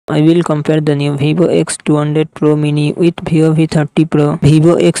I will compare the new Vivo X200 Pro Mini with Vivo V30 Pro.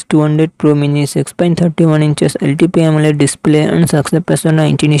 Vivo X200 Pro Mini 6.31 inches LTP AMOLED display and success ratio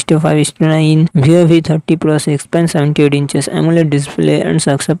 19:5:9. Vivo V30 Pro 6.78 inches AMOLED display and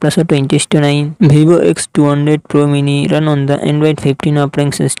success ratio 20:9. Vivo X200 Pro Mini run on the Android 15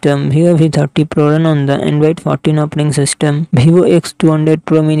 operating system. Vivo V30 Pro run on the Android 14 operating system. Vivo X200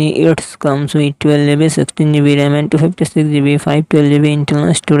 Pro Mini it comes with 12GB, 16GB RAM and 256GB, 512GB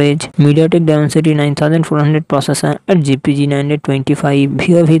internal storage. MediaTek Dimensity 9400 processor at GPG 925.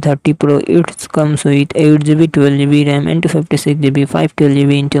 Vivo V30 Pro it comes with 8GB, 12GB RAM and 256GB,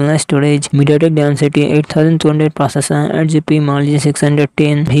 512GB internal storage. MediaTek Dimensity 8200 processor at GPG Mali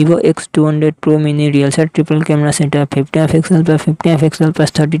 610. Vivo X200 Pro Mini real set triple camera setup 50MP plus 50MP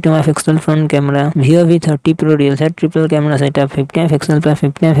plus 32MP front camera. Vivo V30 Pro real set triple camera setup 50MP plus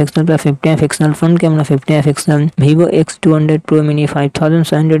 50MP plus 50MP front camera 50MP. Vivo X200 Pro Mini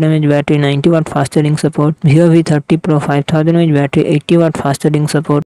 5700 mAh battery 90W fast charging support. Vivo V30 Pro 5000 mAh battery 80W fast charging support.